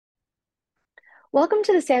Welcome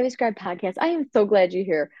to the Savvy Scribe podcast. I am so glad you're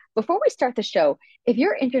here. Before we start the show, if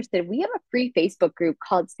you're interested, we have a free Facebook group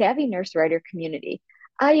called Savvy Nurse Writer Community.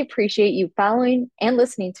 I appreciate you following and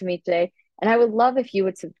listening to me today, and I would love if you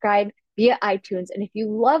would subscribe via iTunes. And if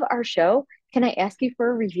you love our show, can I ask you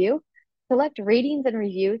for a review? Select ratings and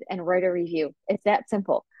reviews and write a review. It's that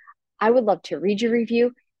simple. I would love to read your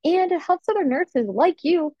review, and it helps other nurses like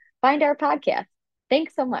you find our podcast.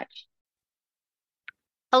 Thanks so much.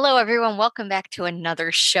 Hello, everyone. Welcome back to another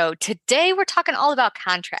show. Today, we're talking all about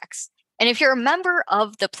contracts. And if you're a member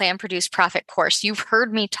of the Plan, Produce, Profit course, you've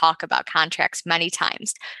heard me talk about contracts many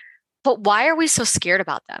times. But why are we so scared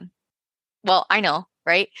about them? Well, I know,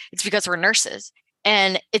 right? It's because we're nurses.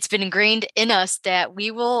 And it's been ingrained in us that we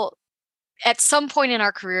will, at some point in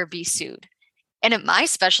our career, be sued. And at my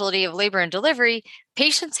specialty of labor and delivery,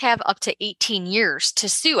 patients have up to 18 years to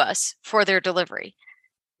sue us for their delivery.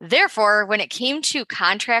 Therefore, when it came to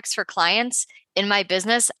contracts for clients in my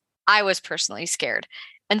business, I was personally scared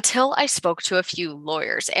until I spoke to a few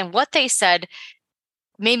lawyers. And what they said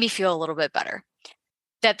made me feel a little bit better.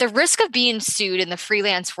 That the risk of being sued in the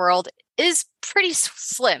freelance world is pretty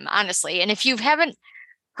slim, honestly. And if you haven't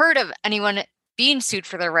heard of anyone being sued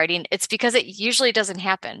for their writing, it's because it usually doesn't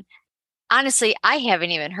happen. Honestly, I haven't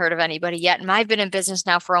even heard of anybody yet, and I've been in business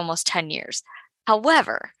now for almost 10 years.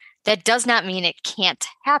 However, that does not mean it can't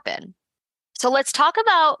happen. So let's talk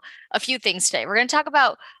about a few things today. We're going to talk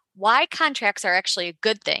about why contracts are actually a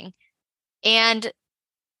good thing and,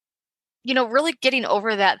 really getting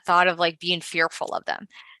over that thought of like being fearful of them.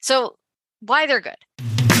 So why they're good.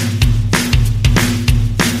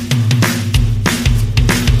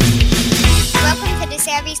 Welcome to the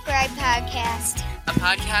Savvy Scribe podcast. A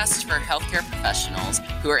podcast for healthcare professionals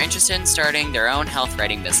who are interested in starting their own health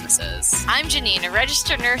writing businesses. I'm Janine, a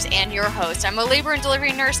registered nurse and your host. I'm a labor and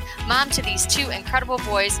delivery nurse, mom to these two incredible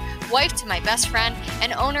boys, wife to my best friend,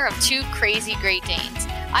 and owner of two crazy Great Danes.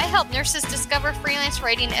 I help nurses discover freelance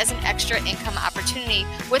writing as an extra income opportunity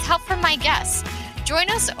with help from my guests.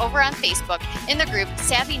 Join us over on Facebook in the group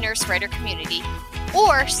Savvy Nurse Writer Community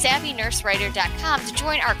or SavvyNurseWriter.com to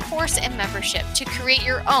join our course and membership to create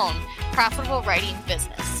your own profitable writing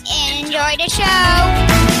business. Enjoy the show!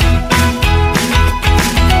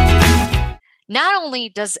 Not only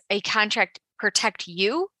does a contract protect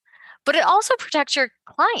you, but it also protects your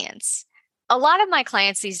clients. A lot of my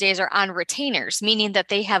clients these days are on retainers, meaning that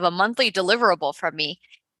they have a monthly deliverable from me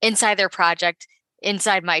inside their project,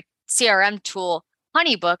 inside my CRM tool,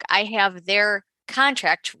 Honeybook. I have their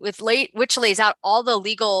contract which lays out all the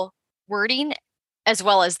legal wording as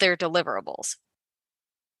well as their deliverables.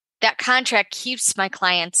 That contract keeps my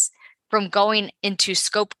clients from going into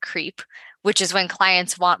scope creep, which is when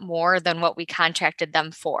clients want more than what we contracted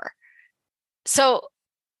them for. So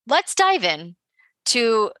let's dive in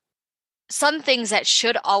to some things that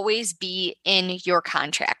should always be in your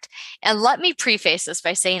contract. And let me preface this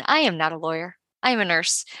by saying I am not a lawyer. I am a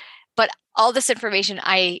nurse, but all this information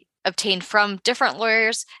I obtained from different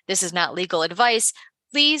lawyers. This is not legal advice.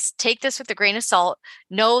 Please take this with a grain of salt.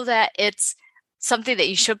 Know that it's something that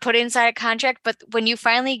you should put inside a contract, but when you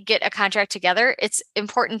finally get a contract together, it's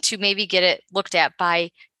important to maybe get it looked at by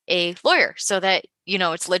a lawyer so that you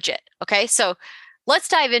know it's legit. Okay, so let's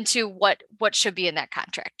dive into what should be in that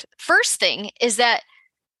contract. First thing is that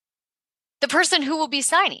the person who will be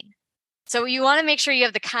signing. So you want to make sure you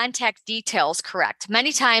have the contact details correct.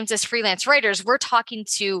 Many times as freelance writers, we're talking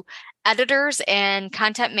to editors and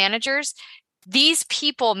content managers. These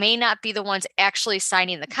people may not be the ones actually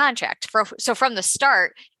signing the contract. So from the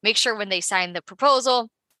start, make sure when they sign the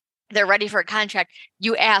proposal, they're ready for a contract.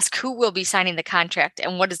 You ask who will be signing the contract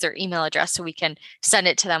and what is their email address so we can send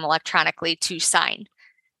it to them electronically to sign.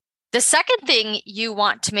 The second thing you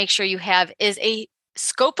want to make sure you have is a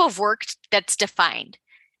scope of work that's defined.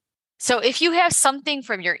 So if you have something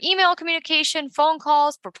from your email communication, phone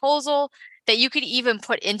calls, proposal that you could even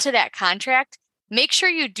put into that contract, make sure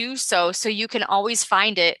you do so you can always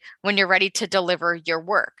find it when you're ready to deliver your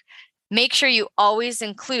work. Make sure you always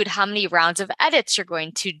include how many rounds of edits you're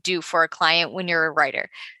going to do for a client when you're a writer.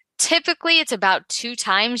 Typically, it's about 2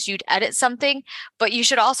 times you'd edit something, but you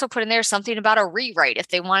should also put in there something about a rewrite. If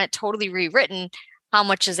they want it totally rewritten, how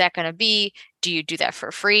much is that going to be? Do you do that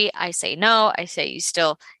for free? I say no. I say you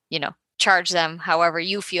still charge them however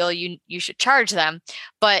you feel you should charge them,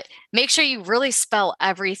 but make sure you really spell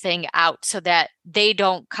everything out so that they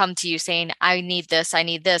don't come to you saying, I need this,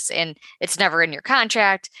 and it's never in your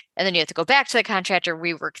contract. And then you have to go back to the contract or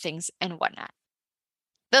rework things and whatnot.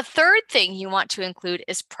 The third thing you want to include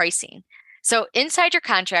is pricing. So inside your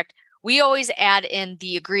contract, we always add in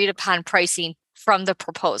the agreed upon pricing from the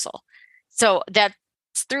proposal. So that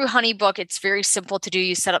It's through HoneyBook. It's very simple to do.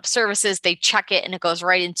 You set up services, they check it, and it goes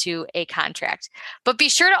right into a contract. But be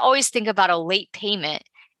sure to always think about a late payment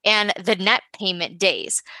and the net payment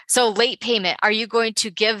days. So late payment, are you going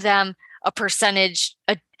to give them a percentage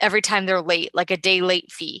every time they're late, like a day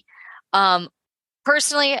late fee?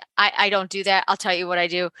 Personally, I don't do that. I'll tell you what I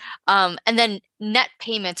do. And then net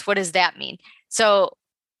payments, what does that mean? So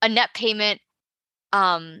a net payment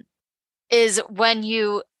is when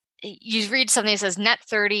you read something that says net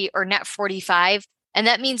 30 or net 45, and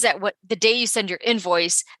that means that what the day you send your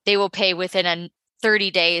invoice, they will pay within a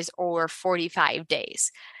 30 days or 45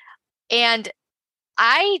 days. And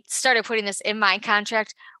I started putting this in my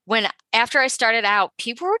contract when after I started out,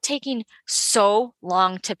 people were taking so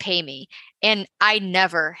long to pay me, and I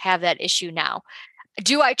never have that issue now.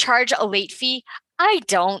 Do I charge a late fee? I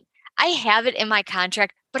don't. I have it in my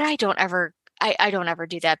contract, but I don't ever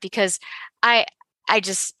do that because I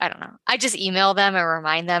don't know. I just email them and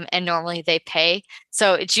remind them, and normally they pay.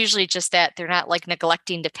 So it's usually just that they're not like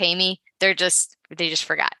neglecting to pay me. They just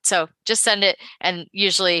forgot. So just send it, and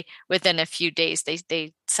usually within a few days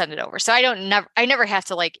they send it over. So I never have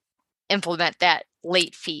to like implement that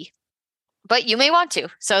late fee. But you may want to.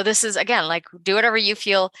 So this is again like do whatever you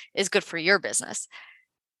feel is good for your business.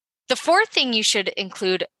 The fourth thing you should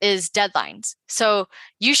include is deadlines. So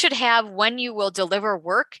you should have when you will deliver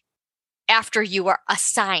work after you are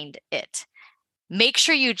assigned it. Make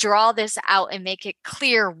sure you draw this out and make it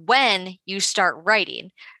clear when you start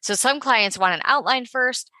writing. So some clients want an outline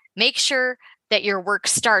first. Make sure that your work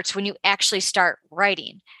starts when you actually start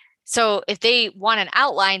writing. So if they want an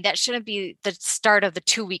outline, that shouldn't be the start of the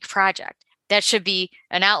 2-week project. That should be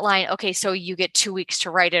an outline. Okay, so you get 2 weeks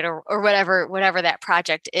to write it or whatever that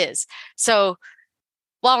project is. So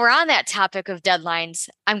while we're on that topic of deadlines,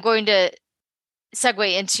 I'm going to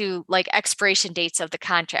segue into like expiration dates of the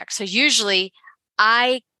contract. So usually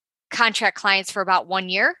I contract clients for about 1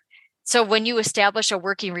 year. So when you establish a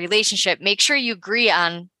working relationship, make sure you agree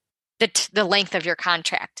on the length of your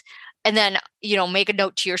contract. And then, make a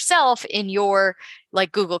note to yourself in your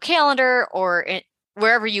like Google Calendar or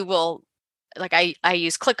wherever you will. Like I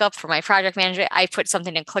use ClickUp for my project management. I put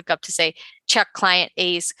something in ClickUp to say, check client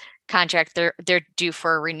A's contract. They're due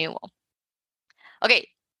for a renewal. Okay.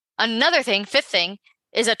 Another thing, fifth thing,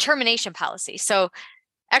 is a termination policy. So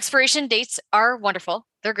expiration dates are wonderful.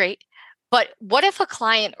 They're great. But what if a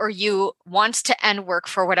client or you wants to end work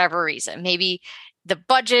for whatever reason? Maybe the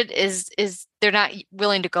budget is they're not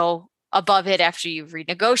willing to go above it after you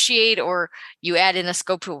renegotiate, or you add in a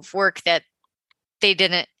scope of work that they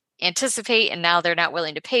didn't anticipate and now they're not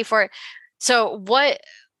willing to pay for it. So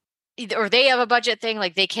or they have a budget thing,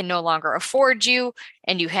 like they can no longer afford you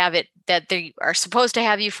and you have it that they are supposed to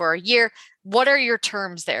have you for a year. What are your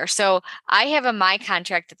terms there? So I have in my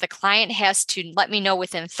contract that the client has to let me know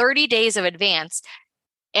within 30 days of advance,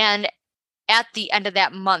 and at the end of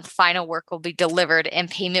that month, final work will be delivered and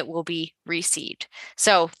payment will be received.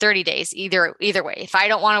 So 30 days, either way. If I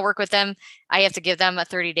don't want to work with them, I have to give them a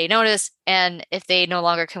 30-day notice. And if they no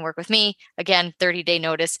longer can work with me, again, 30-day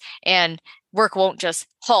notice, and work won't just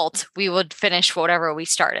halt. We would finish whatever we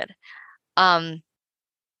started. And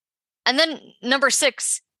then number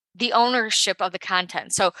 6, the ownership of the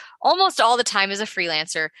content. So almost all the time as a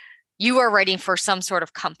freelancer, you are writing for some sort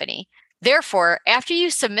of company. Therefore, after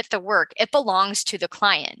you submit the work, it belongs to the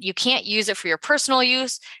client. You can't use it for your personal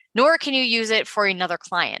use, nor can you use it for another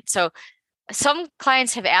client. So some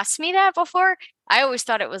clients have asked me that before. I always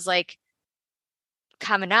thought it was like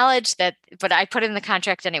common knowledge but I put it in the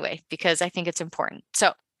contract anyway, because I think it's important.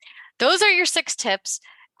 So those are your 6 tips.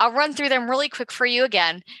 I'll run through them really quick for you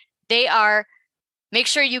again. They are: make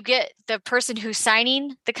sure you get the person who's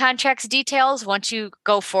signing the contract's details once you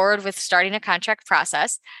go forward with starting a contract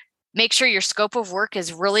process. Make sure your scope of work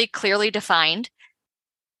is really clearly defined.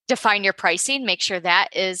 Define your pricing. Make sure that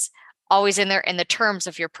is always in there in the terms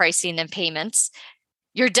of your pricing and payments.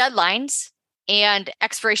 Your deadlines and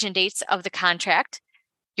expiration dates of the contract.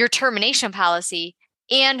 Your termination policy,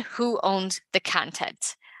 and who owns the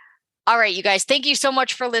content. All right, you guys, thank you so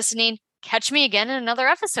much for listening. Catch me again in another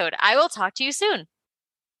episode. I will talk to you soon.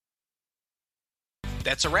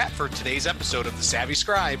 That's a wrap for today's episode of The Savvy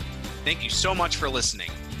Scribe. Thank you so much for listening.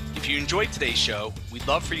 If you enjoyed today's show, we'd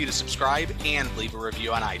love for you to subscribe and leave a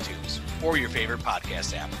review on iTunes or your favorite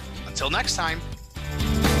podcast app. Until next time.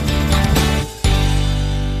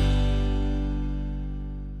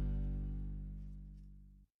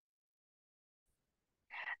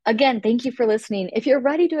 Again, thank you for listening. If you're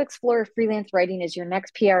ready to explore freelance writing as your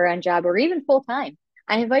next PRN job or even full-time,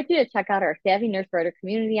 I invite you to check out our Savvy Nurse Writer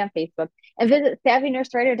community on Facebook and visit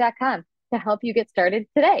savvynursewriter.com to help you get started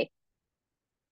today.